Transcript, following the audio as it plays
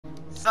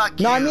Fuck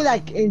No, you. I mean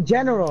like in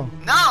general.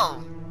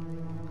 No!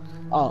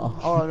 Oh.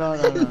 Oh no.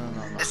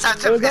 It's time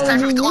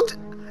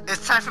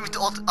for me to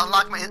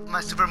unlock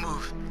my super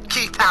move.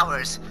 Key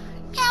powers.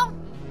 Meow.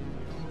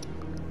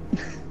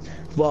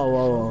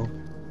 Whoa.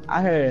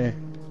 I heard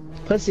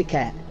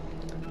pussycat.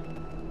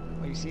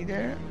 What you see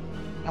there?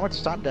 I went to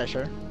stop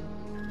dasher.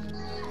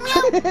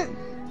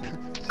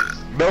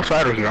 No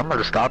fighter here. I'm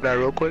gonna stop that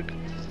real quick.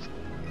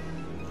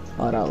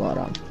 Hold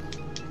on.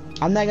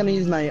 I'm not gonna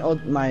use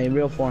my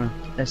real form.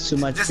 That's too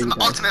much This for is you my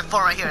guys. ultimate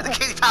form right here. The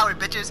kitty power,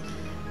 bitches.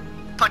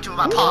 Punch you with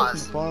my My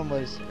paws. ultimate form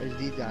was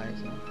these guys.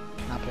 So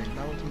not playing.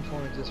 My ultimate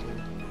form is this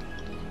one.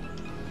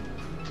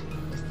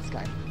 It's this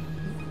guy.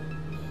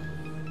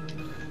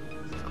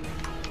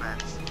 Man.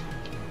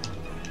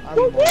 I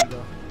mean, more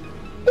though.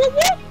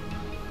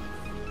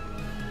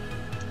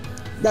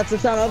 That's the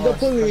sound of the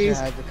police.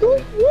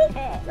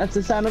 That's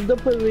the sound of the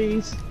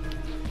police.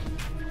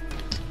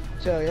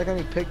 So you're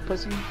gonna be pig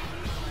pussy?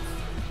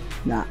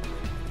 Nah.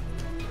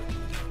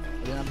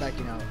 Then I'm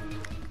backing out.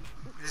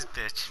 This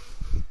bitch.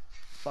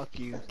 Fuck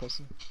you,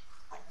 pussy.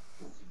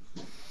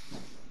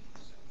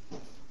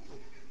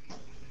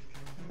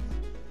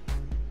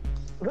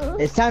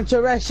 It's time to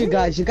arrest you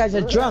guys. You guys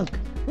are drunk.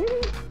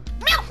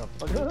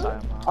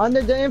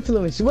 Under the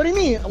influence. What do you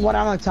mean? What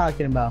am I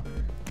talking about?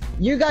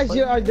 You guys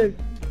here are the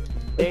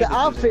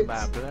outfits.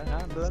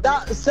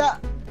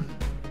 Stop.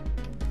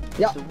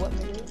 Yo,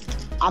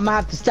 I'm gonna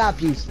have to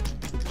stop you,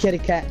 kitty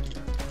cat.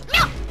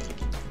 I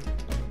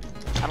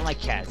don't like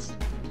cats.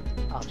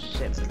 Oh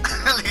shit.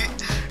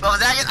 What was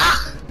that again? Ah!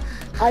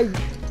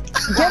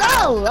 Get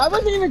out! I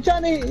wasn't even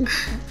trying to.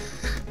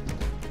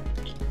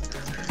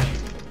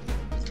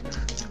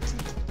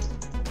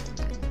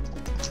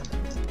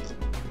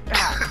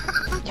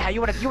 Yeah,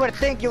 you would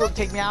think you would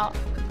take me out.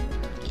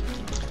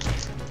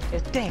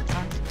 Just think,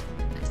 huh?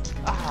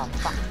 Oh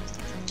fuck.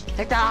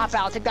 Take the hop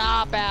out,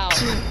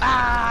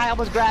 Ah, I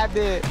almost grabbed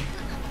it.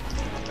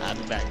 I'll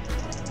be back.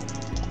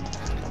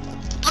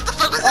 What the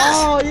fuck was this?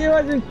 Oh, you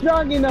wasn't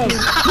strong enough.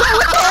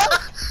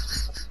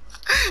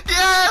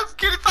 Yeah,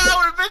 kitty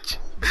power, bitch.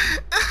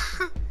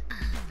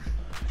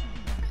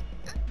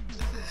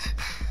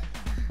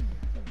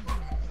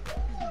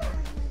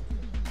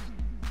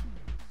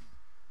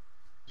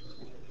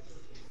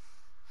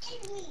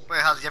 Wait,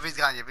 hold on. Jeffrey's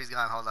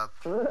gone. Hold up.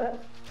 Is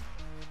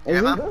Yeah,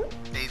 he? man.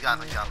 Yeah, he's gone.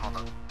 Hold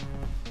up.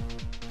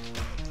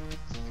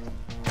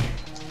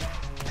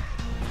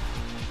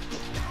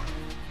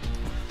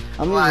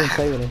 I'm not Why? even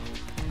play with it.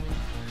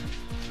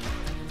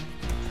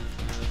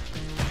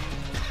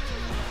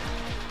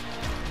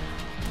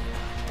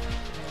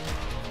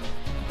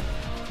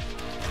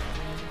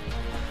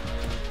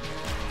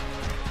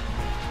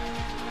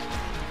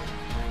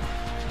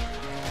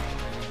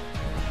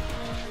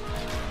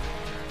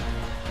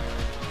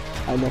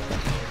 I know that.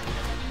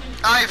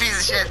 Oh, you piece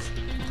of shit.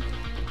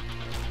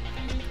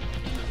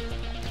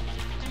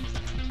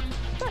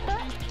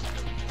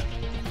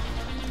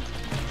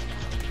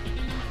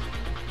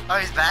 Oh,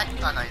 he's back?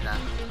 Oh, no, he's not.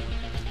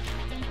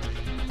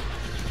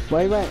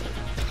 Wait. I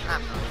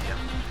have no idea.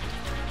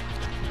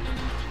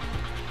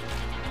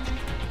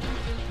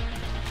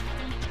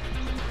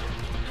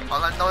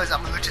 All I know is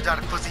I'm a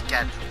luchador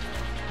pussycat.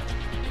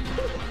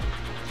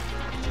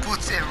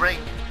 Boots in ring.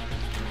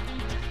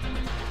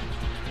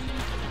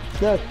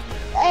 Look.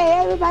 Hey,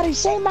 everybody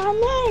say my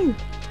name.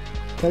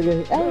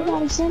 Okay,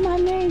 everybody say my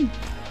name.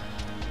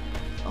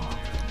 Oh.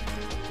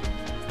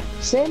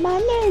 Say my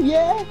name,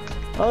 yeah.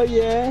 Oh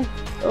yeah.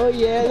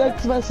 Look,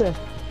 Spencer.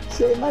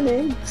 Say my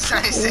name.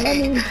 Say, my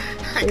name.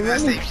 I do the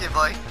same shit,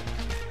 boy.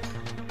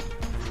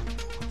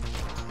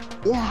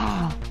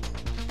 Yeah.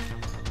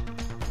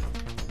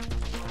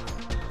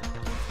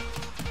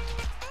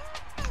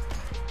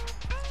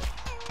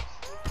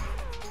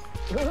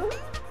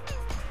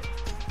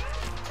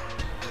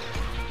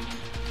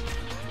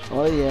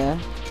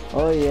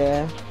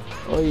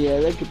 Oh yeah,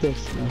 look at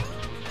this.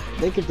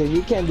 Look at this,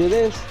 you can't do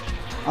this.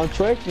 I'm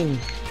twerking.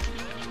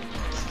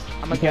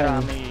 I'm gonna get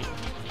on me.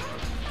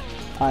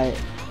 Alright.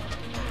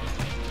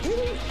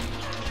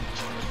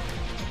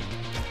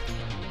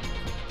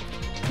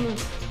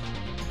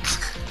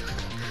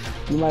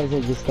 You might as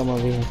well just come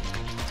over here.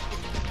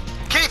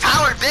 Kitty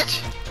power,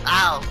 bitch!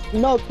 Ow.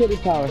 No kitty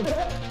power.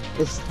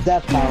 It's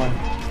death power.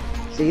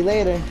 See you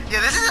later.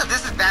 Yeah, this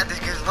is bad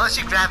because once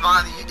you grab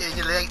on and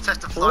your leg touch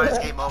the floor, it's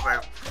game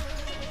over.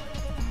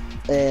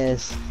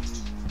 Is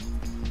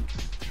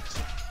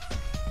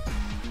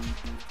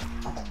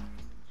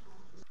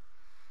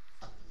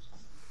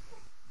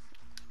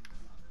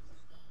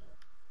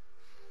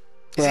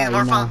You see, it's Right,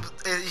 more no. fun.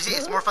 You see,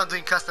 it's more fun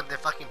doing custom than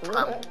fucking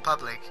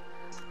public.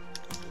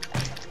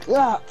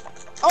 Yeah.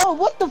 Oh,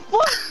 what the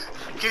fuck?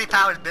 Kitty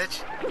powers,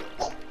 bitch.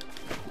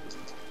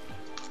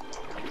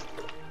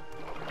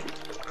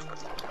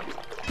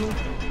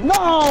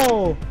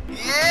 No!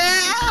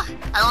 Yeah!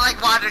 I don't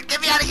like water. Get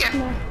me out of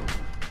here!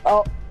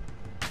 Oh.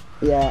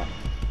 Yeah.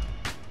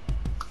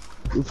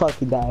 You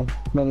fucking died.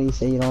 Remember you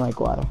say you don't like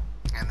water.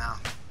 I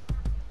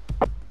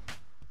know.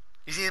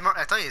 You see,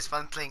 I told you it's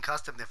fun playing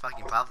custom than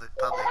fucking public.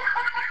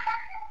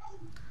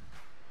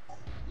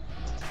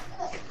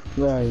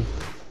 Where are you?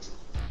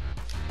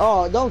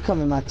 Oh, don't come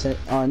in my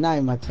territory. Oh, not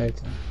in my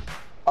territory.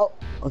 Oh,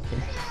 okay.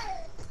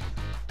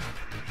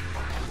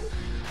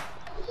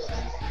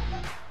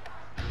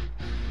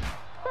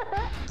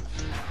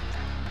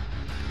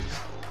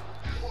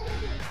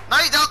 No,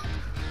 you don't.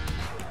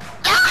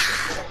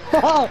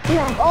 Oh,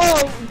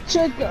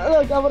 check.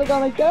 Look, I would've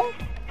gone like that.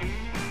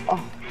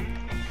 Oh,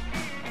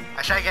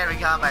 I tried to get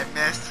recon, but I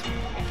missed.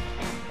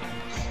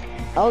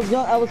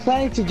 I was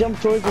planning to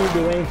jump towards you with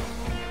the way.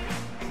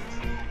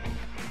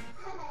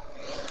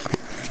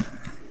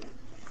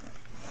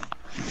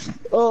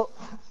 Oh.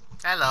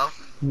 Hello.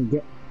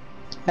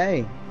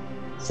 Hey,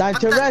 it's time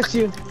to arrest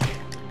you.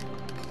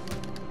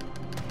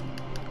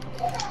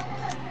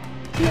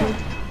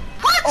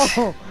 What?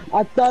 Oh,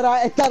 I thought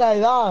I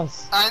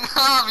lost. I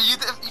know, but you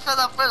fell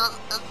out first.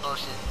 Oh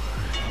shit.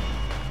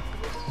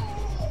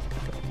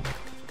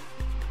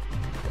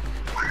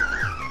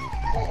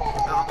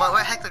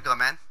 Where Hector go,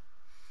 man?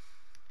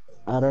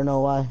 I don't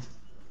know why.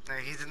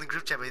 He's in the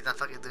group chat, but he's not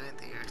fucking doing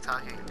anything. You're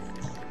talking.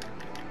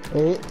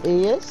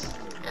 He is?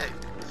 Yeah.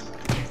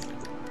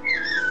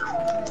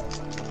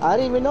 I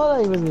didn't even know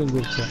that he was in the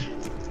group chat.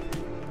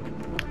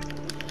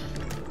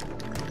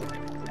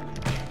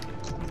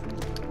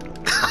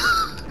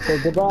 Say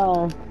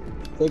goodbye.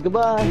 Say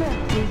goodbye.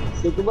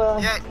 Say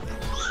goodbye.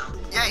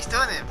 Yeah, he's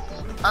doing it.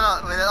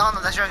 Oh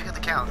no, that's your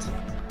account.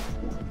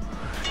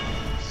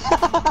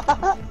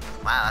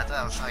 Wow, I thought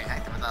I was like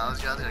hacked, but no, that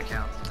was your other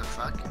account. What the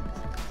fuck?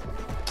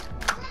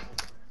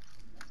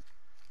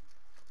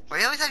 Why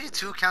you always have your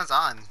 2 accounts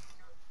on?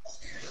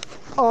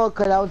 Oh,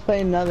 cause I was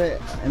playing another,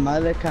 in my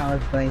other account I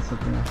was playing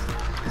something else.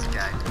 This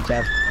guy.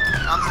 Jeff.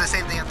 I'm doing the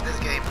same thing after this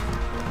game.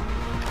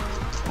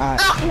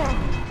 Alright. No!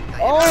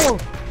 Oh!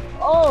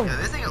 Oh! Yo,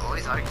 this thing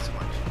always argues so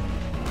much.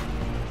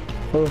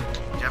 Who?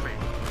 Jeffrey.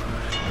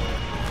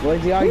 What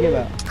did you argue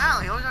about? I don't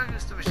know, he always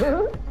argues stupid shit.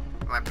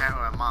 With my parent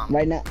or my mom.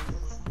 Right now?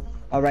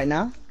 Oh, right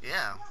now?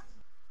 Yeah.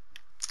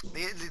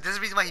 There's a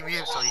reason why he muted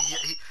him, so he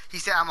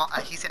said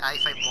he said I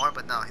fight more,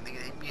 but no, he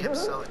muted him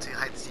so to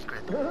hide the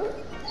secret. Fucking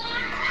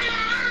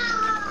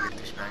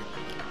douchebag.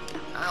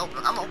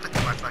 I'm open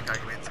to my fucking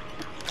arguments.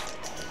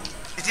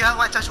 If you have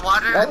my touch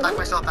water, I knock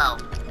myself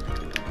out.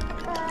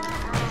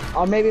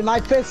 Or maybe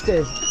my fist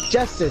is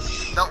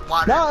justice. No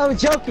water. No, I'm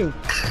joking.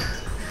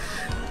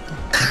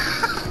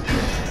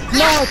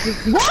 No,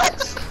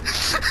 what?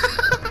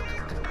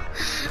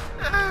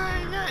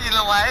 You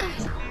know why?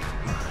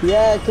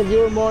 Yeah, cause you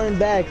were more in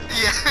back.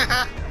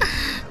 Yeah.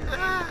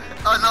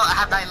 Oh no, I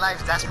have 9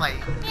 lives. That's why.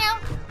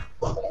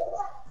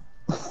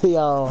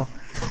 Yo.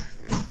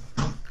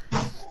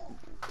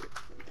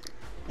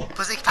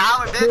 Pussy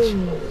power, bitch.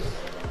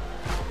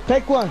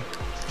 Pick one.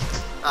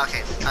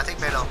 Okay, I'll take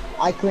middle.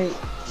 I clean.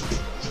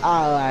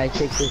 Oh, I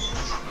take this.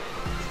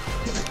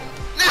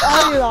 No!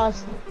 Oh, you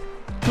lost.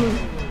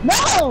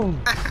 No!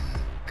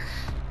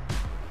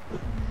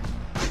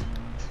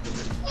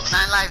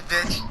 9 lives,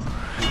 bitch.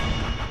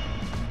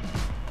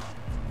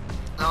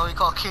 No, we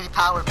call kitty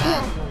power,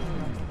 man.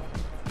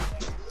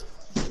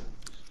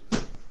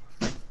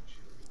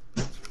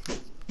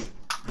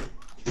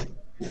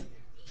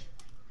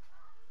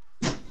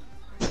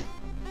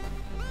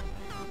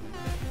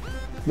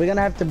 We're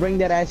gonna have to bring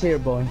that ass here,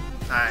 boy.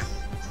 Alright.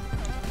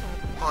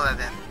 Pull that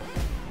in.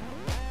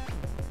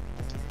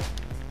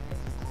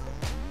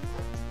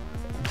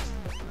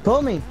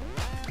 Pull me.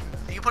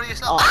 You can pull it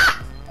yourself.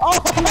 Oh.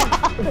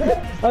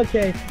 Oh.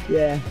 Okay.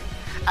 Yeah.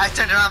 I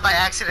turned around by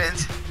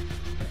accident.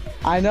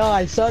 I know.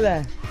 I saw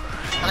that.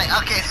 I'm like,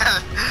 okay,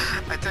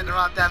 I turned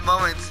around that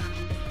moment.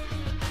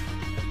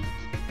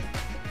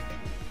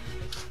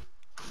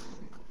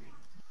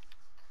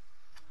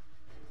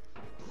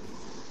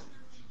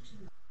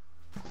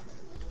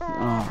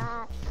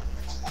 Oh.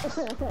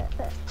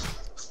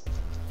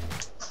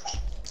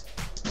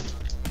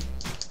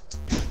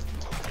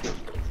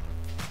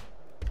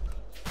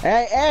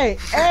 Hey, hey,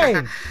 hey!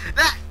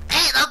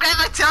 Hey, don't grab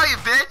my tail, you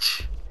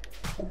bitch!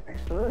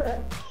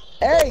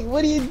 Hey,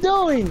 what are you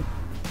doing?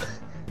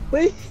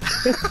 What are you...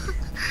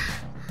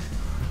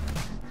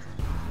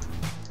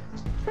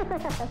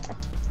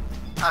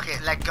 Okay,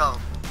 let go.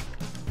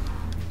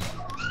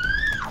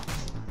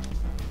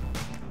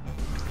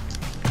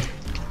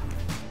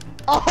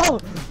 Oh!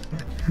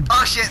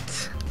 Oh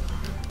shit!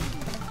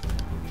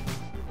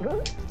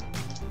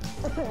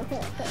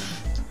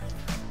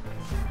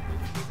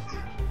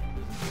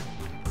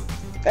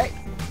 Hey!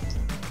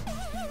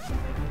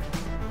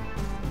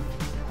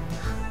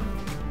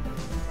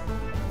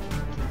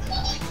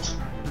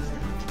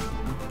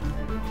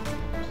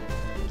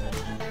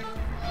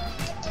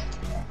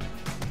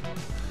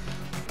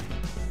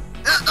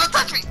 Don't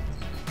touch me!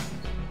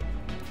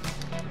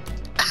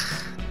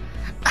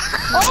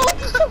 Oh!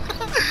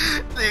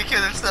 He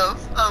killed himself.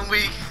 I'm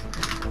weak.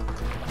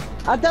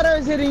 I thought I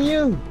was hitting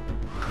you.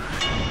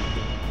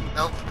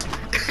 Nope.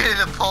 In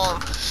the pole.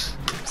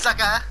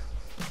 Sucker.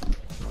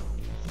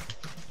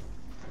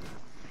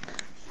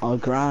 I'll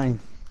grind.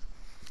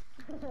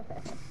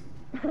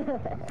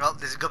 Well,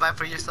 this is go back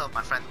for yourself,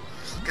 my friend.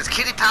 Because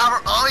kitty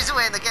power always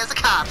win against the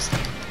cops.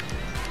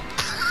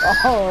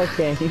 Oh,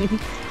 okay.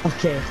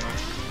 Okay.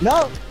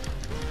 No!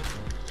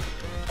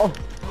 Oh.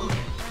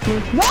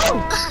 No!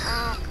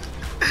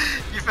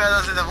 You fell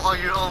into them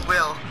on your own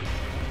will.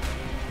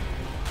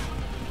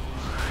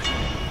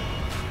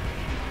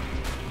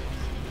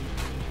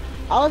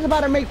 I was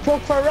about to make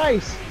pork fried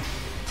rice.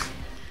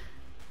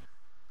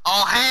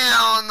 Oh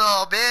hell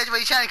no, bitch! What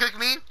you trying to cook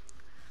me?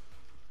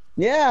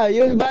 Yeah,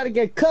 you was about to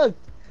get cooked.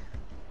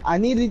 I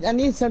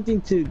need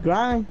something to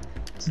grind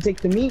to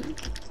take the meat.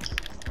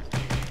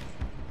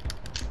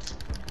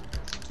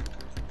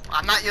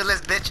 I'm not your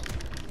list, bitch.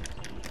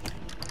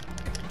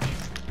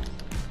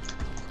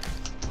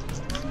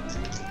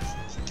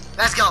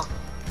 Let's go.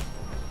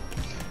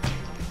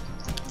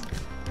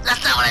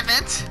 That's not what I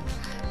meant.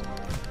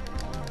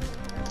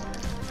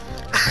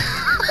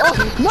 Oh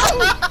no!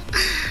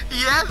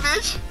 Yeah,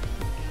 bitch.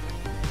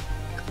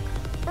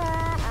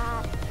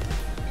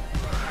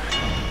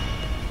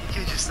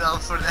 Kill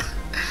yourself for that.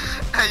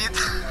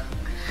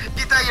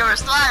 You thought you were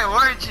sly,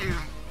 weren't you?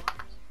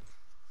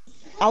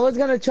 I was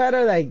gonna try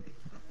to like,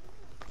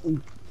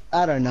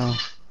 I don't know.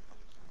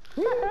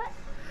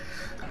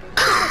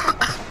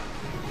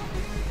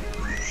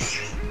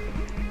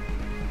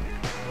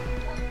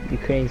 You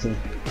crazy.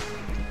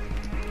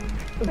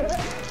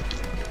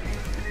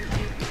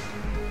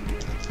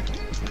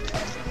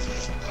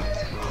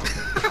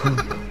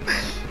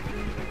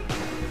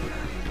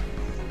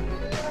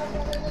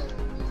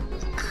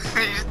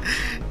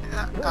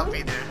 I'll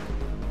be there.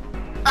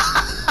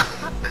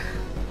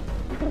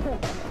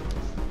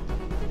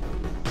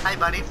 Hi,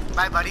 buddy.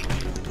 Bye, buddy.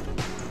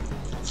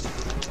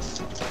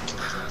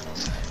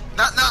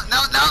 No, no,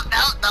 no, no,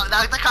 no, no,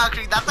 not the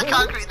concrete, not the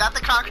concrete, not the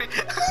concrete.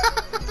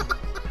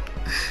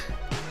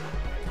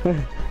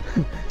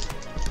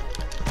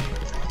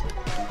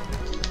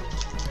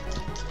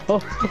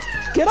 Oh,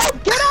 get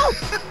up! Get up!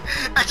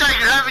 I tried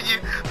grabbing you.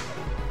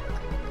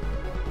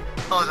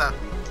 Hold up.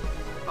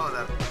 Hold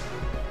up.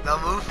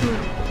 Don't move.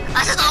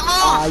 I said don't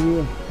move! Ah,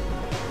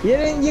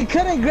 you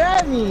couldn't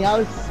grab me. I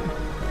was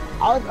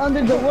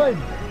under the wood.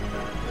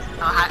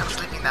 Oh, hi, I'm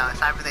sleeping now. It's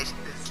hibernation.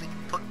 It's sleep.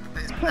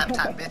 It's nap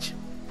time, bitch.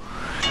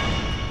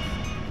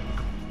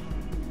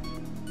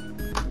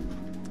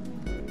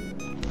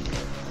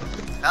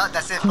 Oh,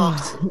 that's it,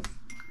 folks.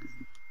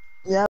 Yeah.